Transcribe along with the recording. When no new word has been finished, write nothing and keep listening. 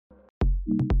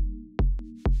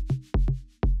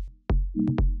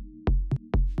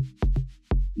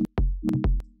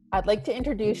I'd like to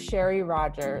introduce Sherri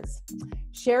Rogers.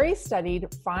 Sherri studied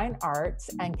fine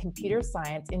arts and computer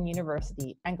science in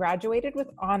university and graduated with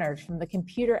honors from the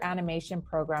computer animation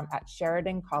program at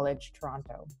Sheridan College,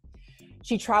 Toronto.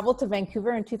 She traveled to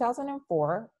Vancouver in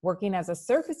 2004, working as a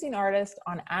surfacing artist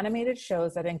on animated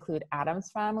shows that include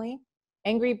Addams Family,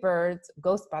 Angry Birds,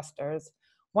 Ghostbusters,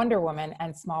 Wonder Woman,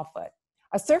 and Smallfoot.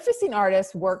 A surfacing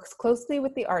artist works closely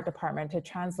with the art department to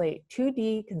translate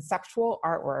 2D conceptual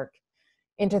artwork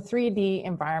into 3D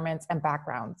environments and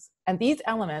backgrounds, and these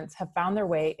elements have found their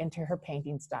way into her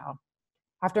painting style.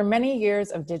 After many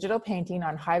years of digital painting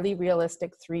on highly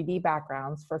realistic 3D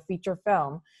backgrounds for feature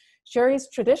film, Sherri's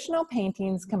traditional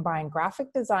paintings combine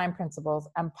graphic design principles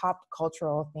and pop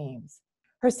cultural themes.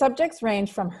 Her subjects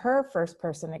range from her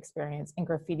first-person experience in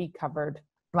graffiti-covered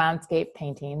landscape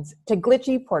paintings to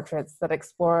glitchy portraits that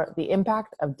explore the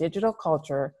impact of digital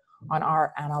culture on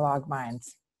our analog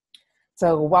minds.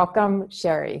 So welcome,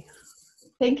 Sherri.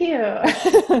 Thank you.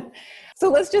 So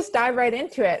let's just dive right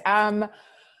into it.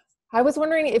 I was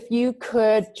wondering if you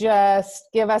could just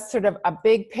give us sort of a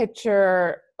big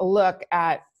picture look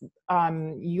at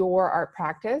your art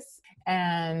practice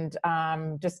and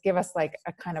just give us like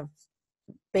a kind of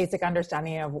basic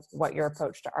understanding of what your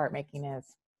approach to art making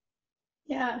is.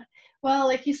 Yeah, well,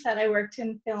 like you said, I worked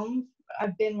in film.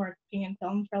 I've been working in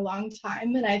film for a long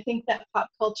time, and I think that pop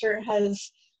culture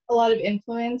has a lot of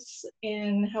influence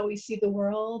in how we see the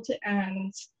world.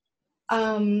 And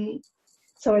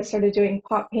so I started doing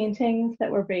pop paintings that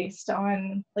were based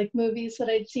on like movies that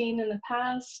I'd seen in the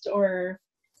past, or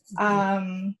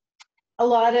a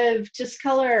lot of just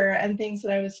color and things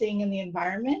that I was seeing in the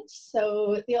environment.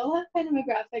 So they all have kind of a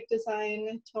graphic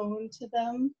design tone to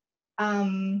them.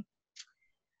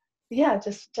 Yeah,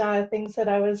 just things that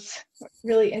I was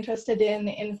really interested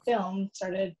in film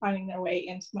started finding their way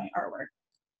into my artwork.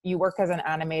 You work as an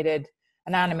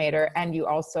animator, and you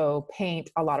also paint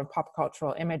a lot of pop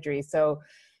cultural imagery. So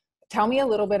tell me a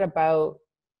little bit about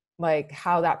like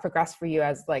how that progressed for you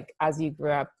as you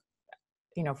grew up,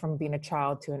 you know, from being a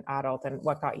child to an adult, and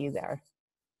what got you there.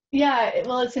 Yeah,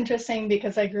 well, it's interesting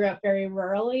because I grew up very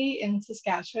rurally in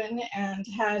Saskatchewan and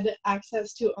had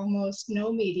access to almost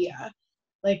no media.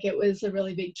 Like it was a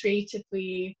really big treat if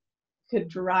we could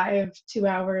drive 2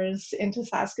 hours into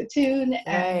Saskatoon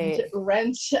and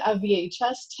rent a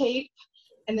VHS tape,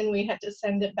 and then we had to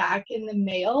send it back in the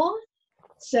mail.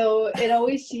 So it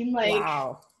always seemed like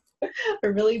wow.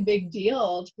 a really big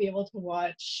deal to be able to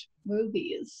watch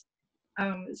movies.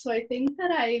 So I think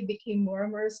that I became more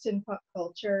immersed in pop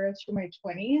culture through my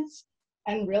 20s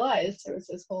and realized there was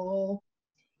this whole,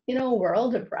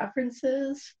 world of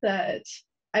references that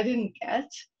I didn't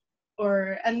get,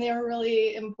 and they were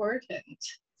really important.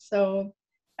 So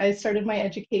I started my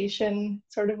education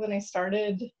sort of when I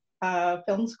started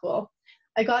film school.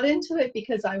 I got into it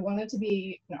because I wanted to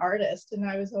be an artist, and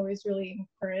I was always really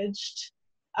encouraged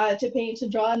to paint, to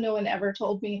draw. No one ever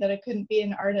told me that I couldn't be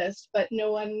an artist, but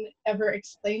no one ever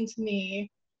explained to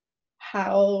me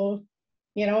how,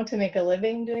 to make a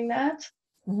living doing that.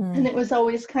 Mm-hmm. And it was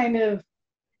always kind of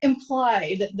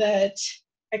implied that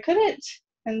I couldn't.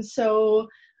 And so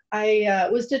I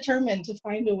was determined to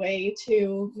find a way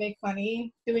to make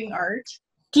money doing art.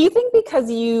 Do you think because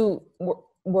you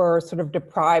were sort of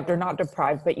deprived, or not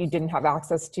deprived, but you didn't have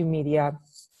access to media,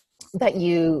 that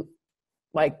you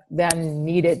then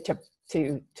needed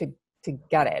to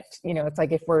get it? It's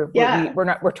like if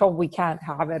we're told we can't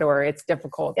have it, or it's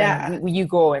difficult, then you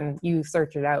go and you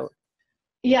search it out.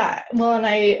 Yeah, well, and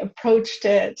I approached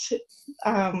it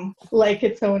like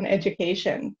its own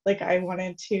education. Like I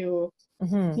wanted to,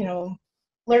 mm-hmm.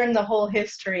 Learn the whole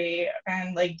history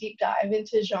and deep dive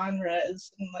into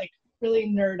genres and really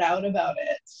nerd out about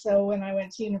it. So when I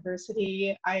went to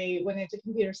university, I went into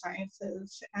computer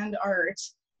sciences and art,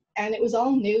 and it was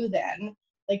all new then.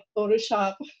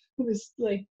 Photoshop was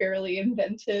barely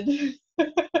invented.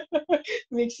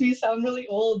 Makes me sound really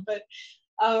old, but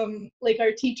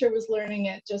our teacher was learning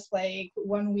it just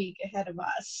 1 week ahead of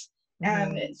us.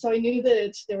 Mm-hmm. And so I knew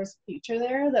that there was a future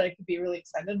there that I could be really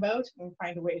excited about and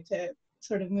find a way to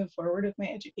sort of move forward with my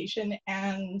education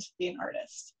and be an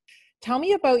artist. Tell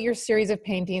me about your series of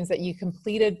paintings that you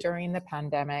completed during the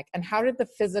pandemic, and how did the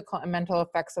physical and mental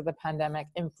effects of the pandemic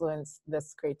influence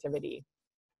this creativity?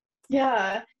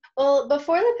 Yeah, well,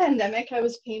 before the pandemic, I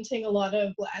was painting a lot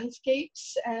of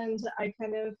landscapes, and I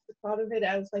kind of thought of it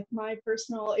as my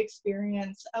personal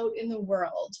experience out in the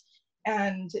world.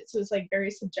 And it was very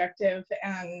subjective.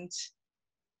 And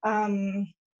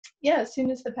as soon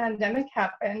as the pandemic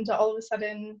happened, all of a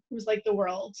sudden it was the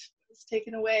world was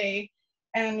taken away.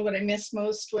 And what I missed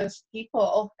most was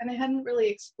people. And I hadn't really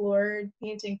explored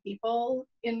painting people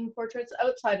in portraits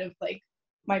outside of like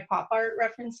my pop art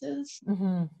references.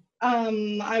 Mm-hmm.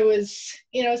 I was,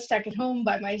 stuck at home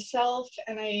by myself,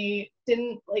 and I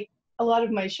didn't like, a lot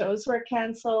of my shows were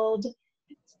canceled,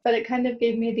 but it kind of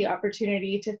gave me the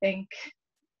opportunity to think,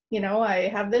 I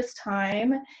have this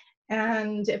time,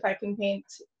 and if I can paint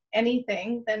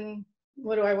anything, then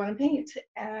what do I want to paint?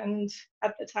 And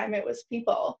at the time it was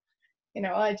people.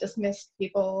 I just missed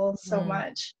people so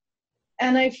much.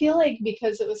 And I feel like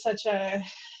because it was such a,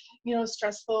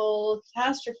 stressful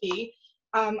catastrophe,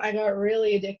 I got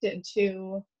really addicted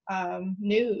to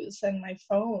news and my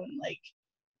phone. Like,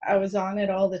 I was on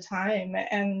it all the time,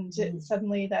 and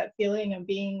suddenly that feeling of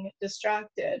being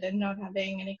distracted and not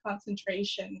having any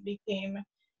concentration became,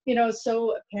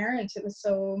 so apparent. It was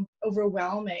so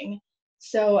overwhelming.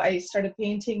 So I started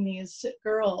painting these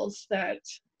girls that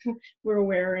were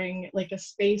wearing like a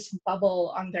space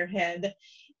bubble on their head.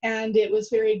 And it was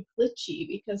very glitchy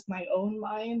because my own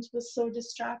mind was so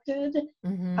distracted.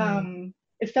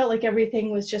 It felt like everything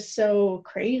was just so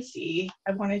crazy.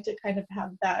 I wanted to kind of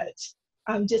have that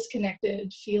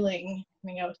disconnected feeling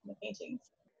coming out in the paintings.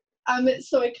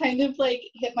 So I kind of like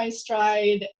hit my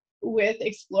stride with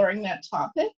exploring that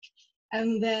topic.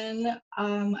 And then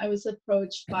I was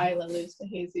approached by La Luz de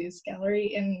Jesus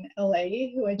Gallery in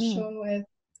LA, who I'd shown with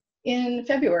in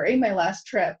February, my last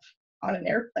trip on an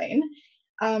airplane.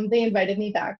 They invited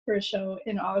me back for a show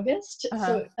in August.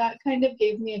 So that kind of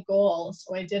gave me a goal.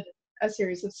 So I did a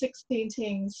series of 6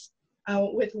 paintings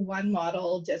with one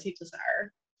model, Desi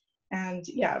Desire. And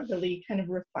yeah, really kind of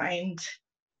refined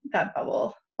that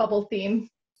bubble theme.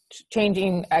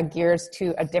 Changing gears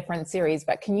to a different series,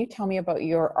 but can you tell me about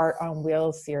your Art on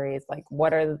Wheels series? Like,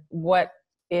 what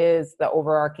is the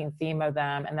overarching theme of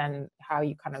them, and then how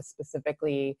you kind of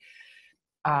specifically,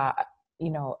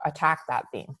 attack that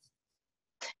theme?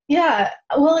 Yeah,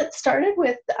 well, it started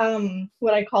with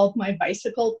what I called my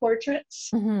bicycle portraits.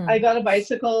 I got a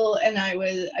bicycle, and I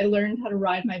learned how to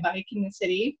ride my bike in the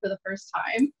city for the first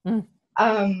time.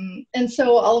 And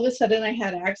so all of a sudden I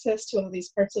had access to all these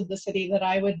parts of the city that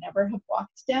I would never have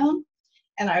walked down.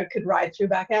 And I could ride through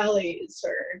back alleys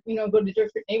or, go to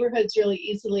different neighborhoods really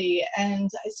easily. And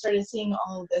I started seeing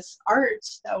all of this art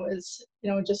that was,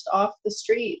 just off the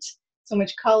street, so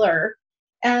much color.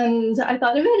 And I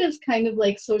thought of it as kind of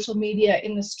like social media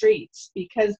in the streets,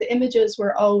 because the images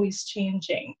were always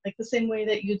changing, like the same way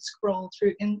that you'd scroll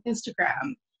through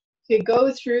Instagram. You'd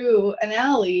go through an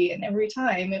alley, and every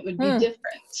time it would be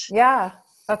different. Yeah,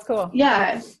 that's cool.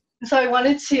 Yeah. So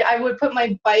I would put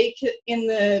my bike in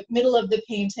the middle of the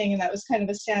painting, and that was kind of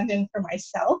a stand-in for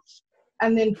myself,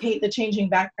 and then paint the changing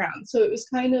background. So it was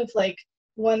kind of like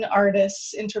one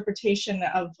artist's interpretation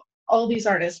of all these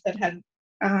artists that had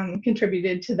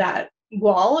contributed to that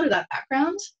wall or that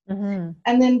background.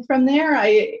 And then from there,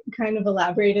 I kind of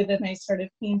elaborated, and I started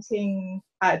painting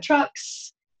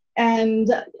trucks. And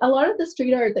a lot of the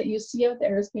street art that you see out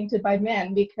there is painted by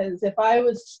men, because if I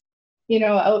was,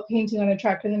 out painting on a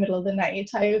truck in the middle of the night,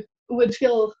 I would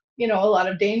feel, a lot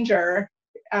of danger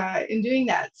in doing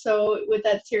that. So with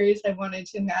that series, I wanted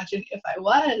to imagine if I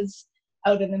was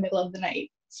out in the middle of the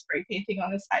night, spray painting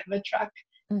on the side of a truck,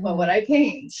 what would I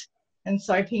paint? And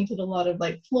so I painted a lot of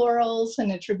like florals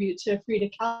and a tribute to Frida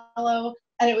Kahlo.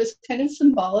 And it was kind of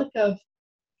symbolic of,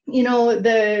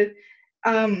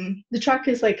 the truck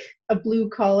is like a blue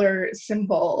collar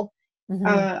symbol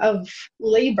of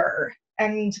labor,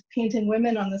 and painting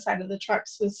women on the side of the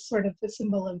trucks was sort of the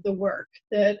symbol of the work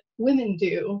that women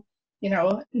do, in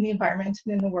the environment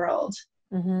and in the world.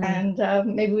 And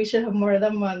maybe we should have more of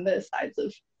them on the sides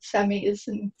of semis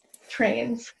and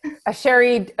trains.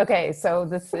 Sherri, okay, so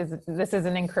this is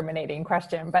an incriminating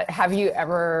question, but have you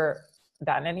ever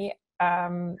done any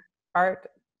art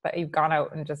that you've gone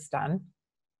out and just done?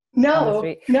 No.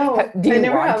 Do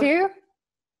you want to?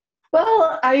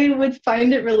 Well, I would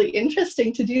find it really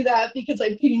interesting to do that, because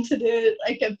I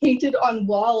painted on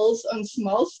walls on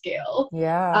small scale.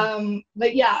 Yeah.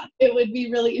 But yeah, it would be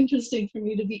really interesting for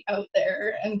me to be out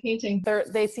there and painting.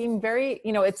 They seem very,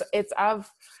 it's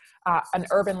of an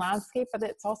urban landscape, but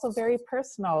it's also very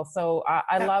personal. So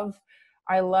I love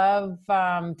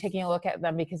taking a look at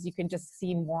them, because you can just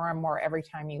see more and more every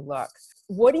time you look.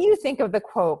 What do you think of the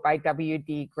quote by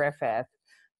W.D. Griffith,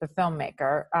 the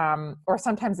filmmaker, or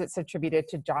sometimes it's attributed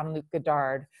to Jean-Luc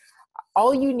Godard?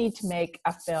 All you need to make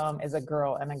a film is a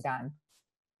girl and a gun.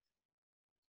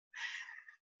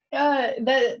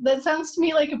 That sounds to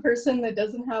me like a person that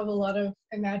doesn't have a lot of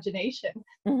imagination.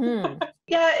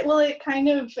 Yeah, well, it kind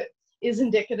of is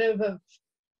indicative of,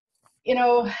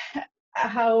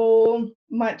 how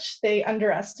much they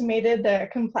underestimated the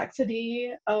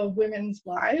complexity of women's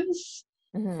lives.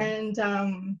 Mm-hmm.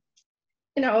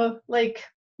 And, like,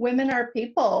 women are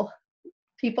people.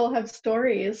 People have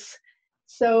stories.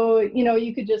 So,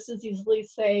 you could just as easily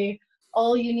say,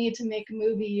 all you need to make a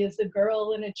movie is a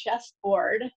girl in a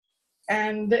chessboard.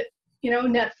 And,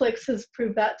 Netflix has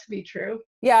proved that to be true.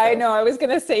 Yeah, So. I know. I was going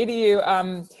to say to you,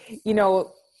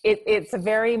 it's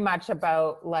very much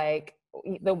about like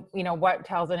what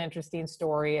tells an interesting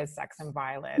story is sex and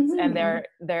violence, and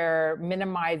they're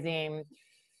minimizing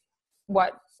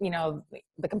what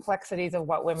the complexities of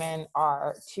what women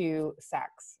are to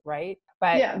sex, right?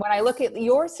 But when I look at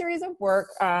your series of work,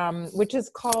 which is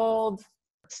called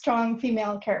Strong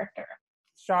Female Character.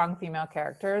 Strong Female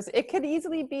Characters, it could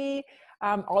easily be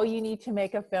all you need to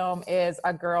make a film is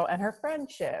a girl and her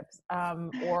friendships,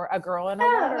 or a girl and a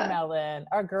watermelon,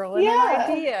 a girl and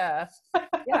an idea.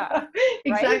 Yeah.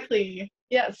 Exactly. Right?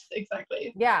 Yes,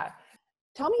 exactly. Yeah.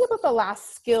 Tell me about the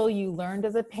last skill you learned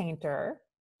as a painter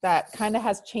that kind of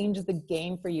has changed the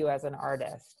game for you as an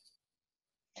artist.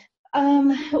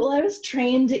 Well, I was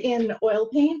trained in oil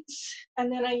paints, and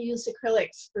then I used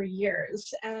acrylics for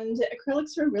years. And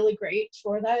acrylics were really great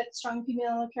for that Strong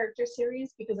Female Character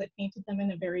series because I painted them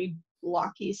in a very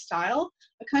blocky style.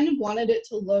 I kind of wanted it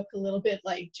to look a little bit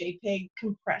like JPEG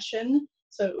compression.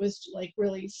 So it was like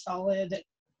really solid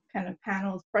kind of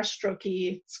panels,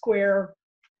 brushstrokey, square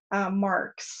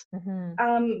marks.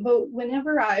 But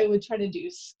whenever I would try to do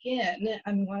skin,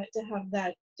 I wanted to have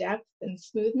that depth and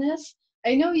smoothness.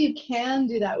 I know you can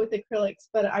do that with acrylics,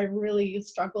 but I really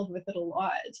struggled with it a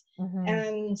lot.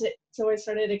 And so I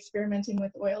started experimenting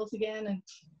with oils again, and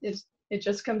it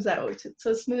just comes out. It's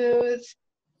so smooth,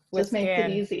 just makes it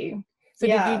easy. So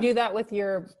did you do that with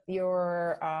your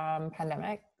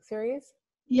pandemic series?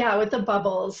 Yeah, with the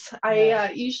bubbles.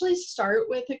 I usually start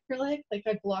with acrylic, like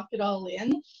I block it all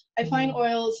in. I find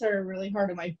oils are really hard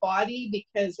on my body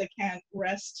because I can't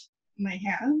rest my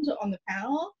hand on the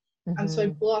panel. So I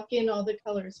block in all the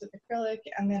colors with acrylic,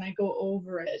 and then I go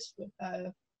over it with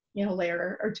a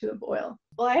layer or two of oil.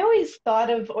 Well, I always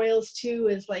thought of oils too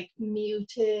as like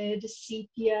muted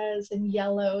sepias and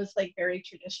yellows, like very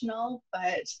traditional,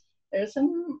 but there's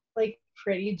some like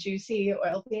pretty juicy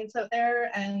oil paints out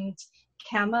there, and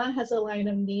Kama has a line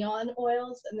of neon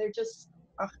oils, and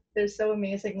they're so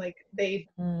amazing. Like they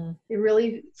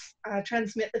really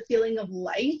transmit the feeling of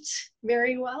light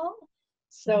very well.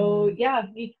 So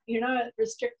you're not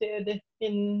restricted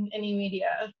in any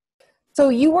media. So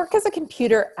you work as a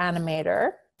computer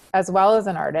animator as well as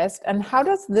an artist, and how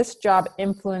does this job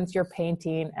influence your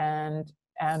painting and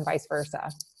vice versa?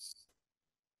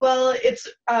 Well, it's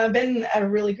been a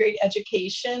really great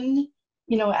education.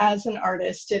 As an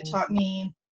artist, it taught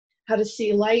me how to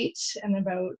see light and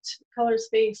about color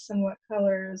space and what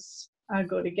colors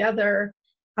go together.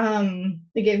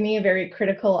 They gave me a very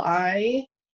critical eye.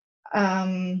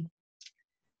 And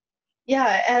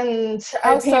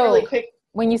I paint really quick.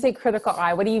 When you say critical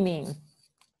eye, what do you mean?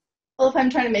 Well, if I'm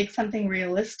trying to make something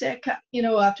realistic,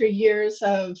 after years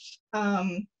of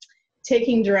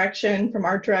taking direction from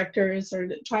art directors or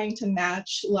trying to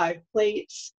match live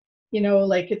plates,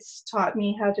 like it's taught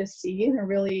me how to see in a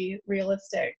really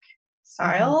realistic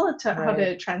style, how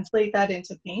to translate that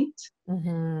into paint.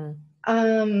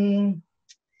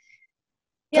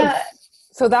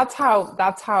 So that's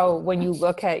how when you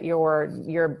look at your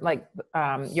like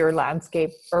your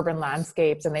urban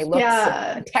landscapes, and they look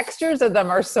the textures of them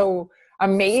are so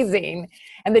amazing,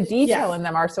 and the detail in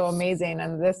them are so amazing.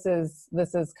 And this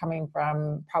is coming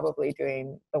from probably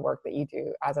doing the work that you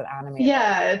do as an animator.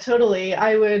 Yeah, totally.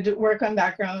 I would work on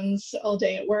backgrounds all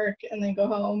day at work and then go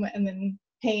home and then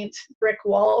paint brick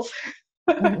walls.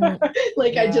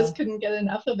 I just couldn't get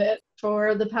enough of it.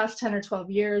 For the past 10 or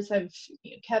 12 years, I've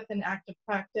kept an active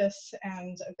practice,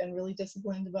 and I've been really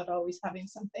disciplined about always having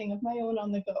something of my own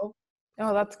on the go.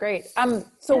 Oh, that's great. What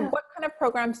kind of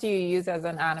programs do you use as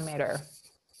an animator?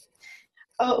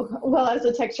 Oh, well, as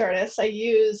a texture artist, I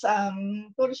use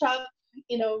Photoshop,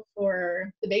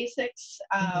 for the basics,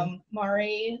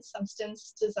 Mari,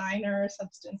 Substance Designer,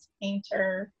 Substance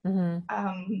Painter,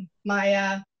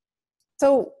 Maya.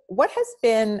 So what has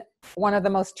been one of the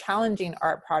most challenging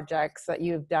art projects that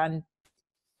you've done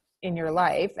in your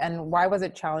life, and why was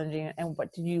it challenging, and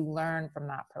what did you learn from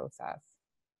that process?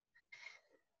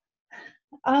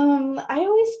 I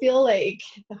always feel like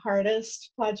the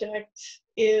hardest project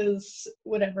is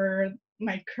whatever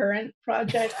my current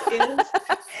project is.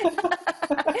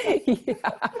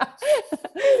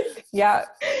 Yeah.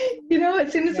 You know,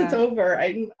 as soon as Yeah. it's over,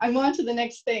 I'm on to the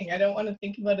next thing. I don't want to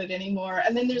think about it anymore.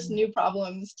 And then there's new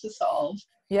problems to solve.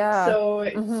 Yeah. So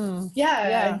yeah,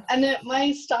 Yeah. and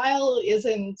my style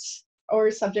isn't,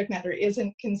 or subject matter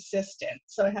isn't consistent.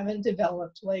 So I haven't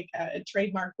developed like a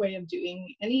trademark way of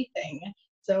doing anything.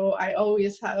 So I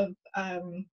always have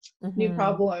new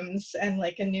problems and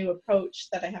like a new approach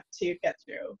that I have to get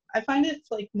through. I find it's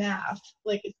like math,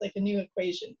 like it's like a new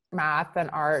equation. Math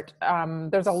and art,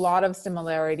 there's a lot of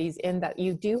similarities in that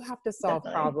you do have to solve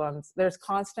Definitely. problems. There's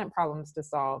constant problems to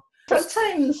solve.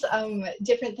 Sometimes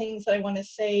different things that I want to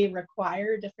say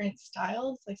require different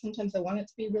styles. Like sometimes I want it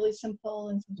to be really simple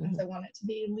and sometimes I want it to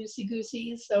be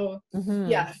loosey-goosey. So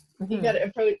yeah, you got to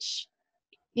approach,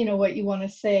 you know, what you want to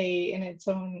say in its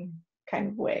own kind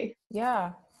of way.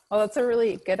 Yeah. Well, that's a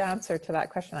really good answer to that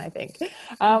question, I think.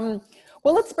 Well,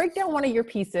 let's break down one of your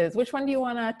pieces. Which one do you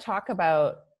want to talk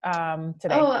about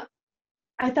today? Oh,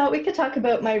 I thought we could talk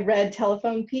about my red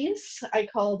telephone piece. I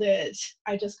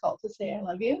Just Called to Say I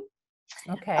Love You.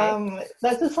 Okay.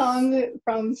 That's a song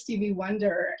from Stevie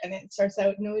Wonder, and it starts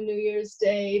out, no New Year's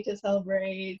Day to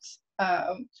celebrate.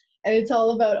 And it's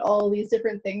all about all these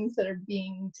different things that are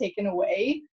being taken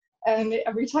away. And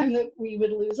every time that we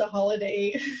would lose a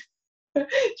holiday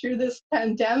through this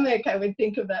pandemic, I would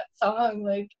think of that song,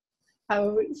 like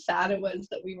how sad it was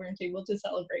that we weren't able to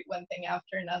celebrate one thing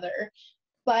after another.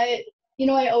 But, you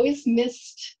know, I always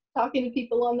missed talking to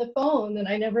people on the phone, and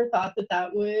I never thought that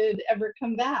that would ever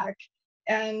come back.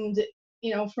 And,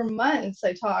 you know, for months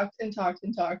I talked and talked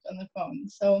and talked on the phone.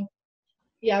 So,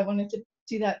 yeah, I wanted to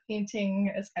do that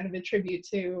painting as kind of a tribute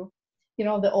to, you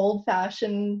know, the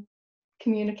old-fashioned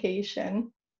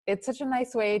communication. It's such a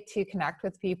nice way to connect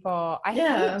with people. I hate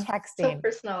Yeah, so texting.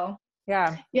 personal.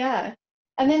 Yeah. Yeah.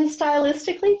 And then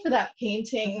stylistically for that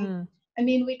painting, I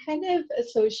mean, we kind of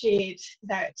associate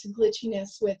that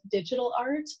glitchiness with digital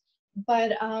art,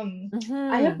 but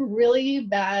I have really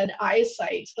bad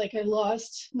eyesight. Like I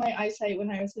lost my eyesight when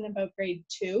I was in about grade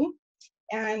 2.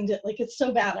 And like it's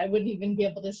so bad I wouldn't even be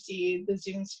able to see the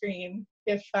Zoom screen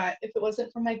if it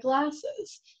wasn't for my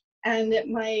glasses. And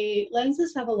my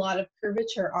lenses have a lot of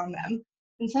curvature on them.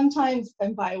 And sometimes if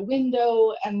I'm by a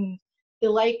window and the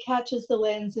light catches the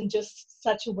lens in just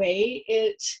such a way,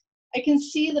 I can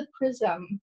see the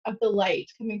prism of the light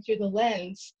coming through the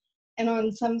lens. And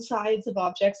on some sides of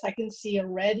objects, I can see a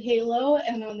red halo,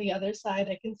 and on the other side,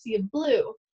 I can see a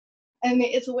blue. And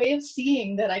it's a way of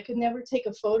seeing that I could never take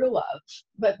a photo of.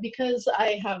 But because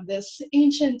I have this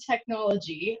ancient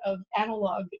technology of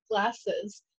analog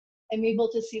glasses, I'm able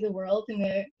to see the world in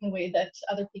a way that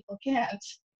other people can't.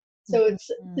 So it's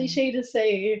cliche to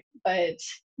say, but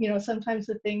you know, sometimes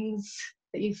the things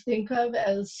that you think of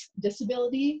as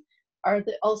disability are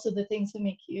also the things that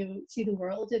make you see the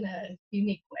world in a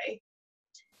unique way.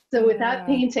 So with that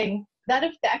painting, that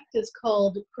effect is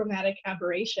called chromatic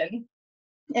aberration.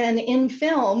 And in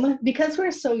film, because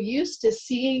we're so used to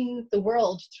seeing the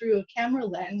world through a camera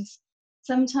lens,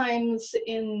 sometimes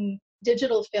in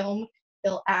digital film,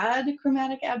 they'll add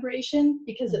chromatic aberration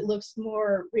because it looks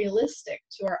more realistic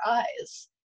to our eyes.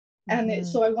 And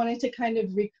so I wanted to kind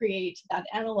of recreate that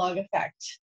analog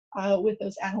effect with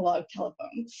those analog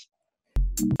telephones.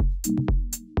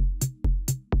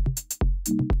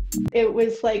 It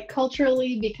was like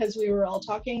culturally, because we were all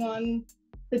talking on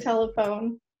the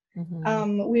telephone.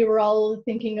 We were all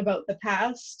thinking about the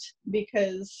past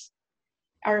because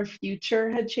our future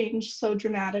had changed so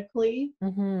dramatically.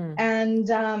 And,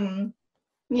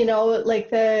 you know, like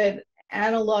the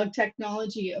analog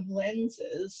technology of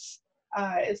lenses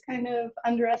is kind of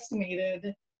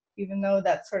underestimated, even though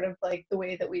that's sort of like the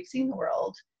way that we've seen the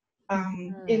world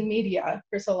in media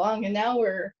for so long. And now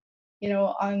we're, you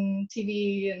know, on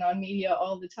TV and on media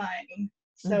all the time.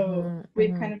 So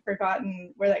we've kind of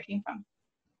forgotten where that came from.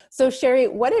 So Sherri,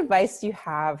 what advice do you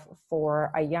have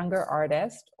for a younger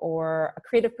artist or a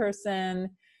creative person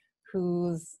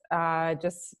who's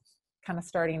just kind of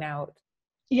starting out?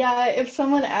 Yeah, if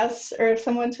someone asked, or if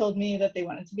someone told me that they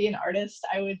wanted to be an artist,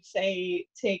 I would say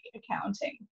take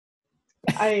accounting.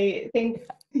 I think,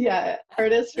 yeah,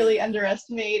 artists really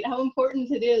underestimate how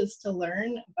important it is to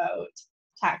learn about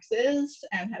taxes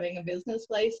and having a business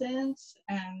license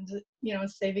and, you know,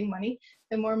 saving money.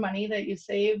 The more money that you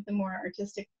save, the more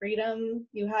artistic freedom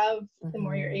you have, the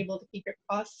more you're able to keep your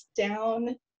costs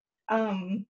down,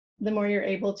 the more you're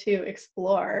able to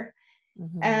explore.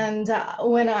 And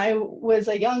when I was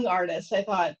a young artist, I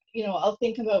thought, you know, I'll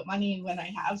think about money when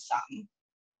I have some,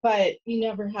 but you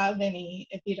never have any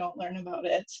if you don't learn about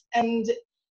it. And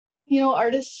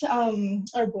artists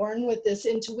are born with this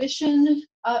intuition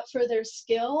for their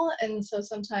skill, and so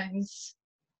sometimes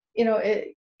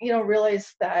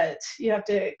realize that you have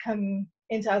to come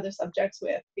into other subjects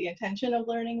with the intention of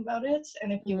learning about it,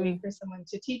 and if you wait for someone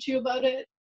to teach you about it,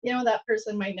 that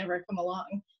person might never come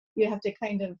along. You have to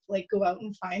kind of like go out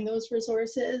and find those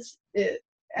resources,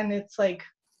 and it's like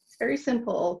very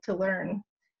simple to learn.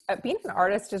 Being an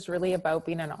artist is really about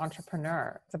being an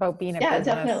entrepreneur. It's about being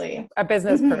definitely a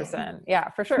business person. Yeah,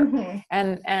 for sure.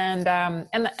 And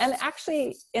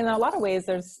actually, in a lot of ways,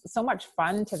 there's so much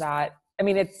fun to that. I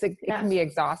mean, it can be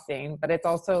exhausting, but it's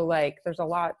also like there's a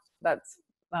lot that's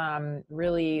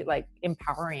really like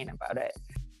empowering about it.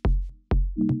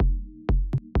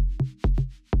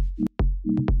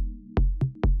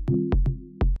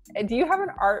 Do you have an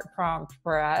art prompt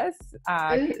for us?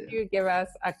 Could you give us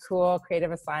a cool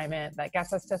creative assignment that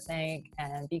gets us to think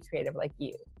and be creative like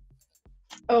you?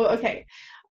 Oh, okay.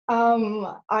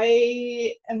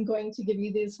 I am going to give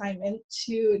you the assignment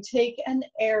to take an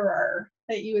error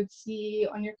that you would see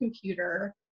on your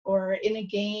computer or in a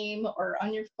game or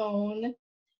on your phone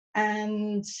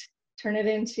and turn it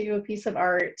into a piece of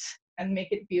art and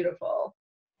make it beautiful.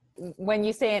 When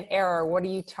you say an error, what are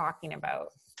you talking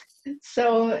about?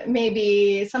 So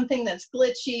maybe something that's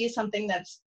glitchy, something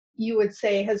that's you would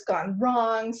say has gone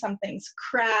wrong, something's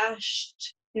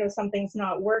crashed, something's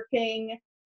not working.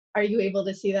 Are you able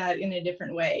to see that in a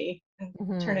different way and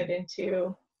turn it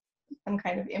into some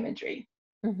kind of imagery?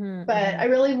 But I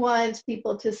really want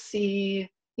people to see,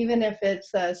 even if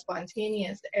it's a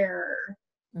spontaneous error,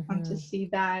 to see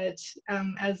that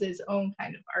as his own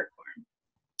kind of art form.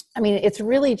 I mean, it's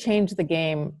really changed the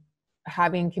game,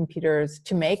 having computers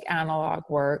to make analog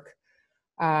work.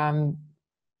 How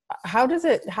does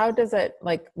it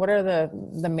like, what are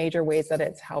the major ways that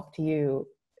it's helped you?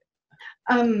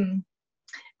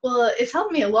 Well, it's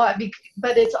helped me a lot,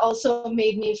 but it's also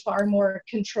made me far more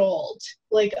controlled.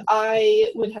 Like,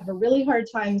 I would have a really hard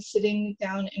time sitting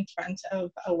down in front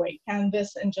of a white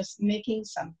canvas and just making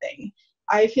something.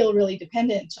 I feel really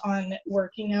dependent on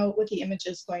working out what the image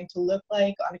is going to look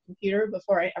like on a computer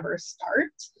before I ever start.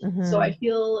 So I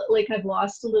feel like I've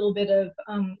lost a little bit of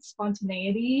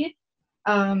spontaneity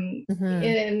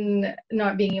in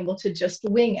not being able to just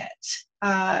wing it.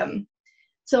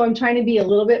 So I'm trying to be a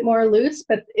little bit more loose,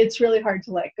 but it's really hard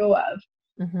to let go of.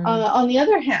 On the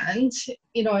other hand,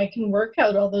 I can work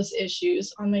out all those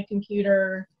issues on my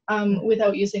computer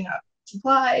without using up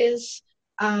supplies.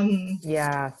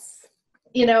 Yes.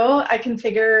 I can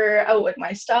figure out what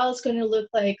my style is going to look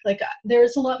like. Like,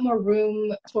 there's a lot more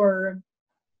room for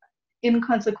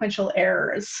inconsequential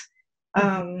errors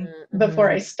before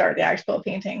I start the actual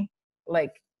painting.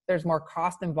 Like, there's more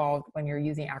cost involved when you're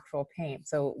using actual paint.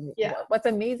 So what's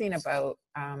amazing about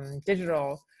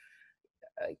digital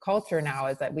culture now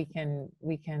is that we can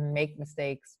make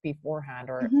mistakes beforehand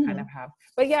or kind of have,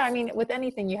 but yeah, I mean, with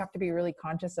anything, you have to be really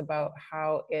conscious about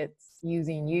how it's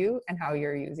using you and how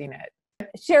you're using it.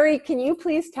 Sherri, can you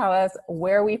please tell us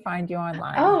where we find you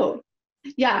online? Oh,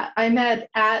 yeah, I'm at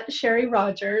Sherri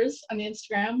Rogers on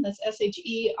Instagram. That's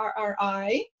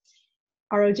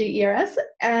SherriRogers,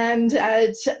 and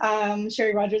at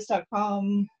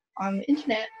sherrirogers.com on the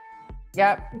internet.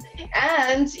 Yep.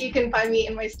 And you can find me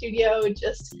in my studio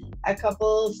just a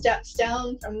couple steps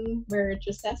down from where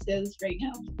Tristesse is right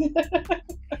now.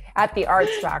 At the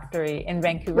Arts Factory in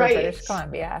Vancouver, British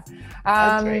Columbia.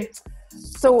 That's right.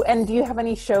 So, and do you have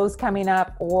any shows coming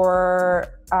up, or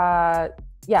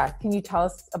can you tell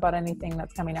us about anything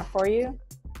that's coming up for you?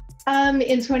 In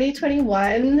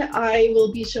 2021, I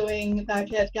will be showing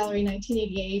back at Gallery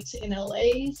 1988 in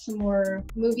LA some more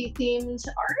movie-themed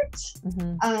art.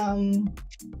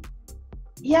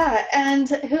 And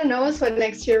who knows what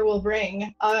next year will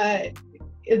bring.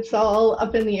 It's all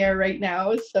up in the air right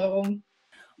now. So,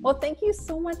 well, thank you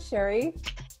so much, Sherri.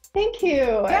 Thank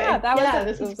you. Yeah,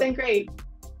 this has been great.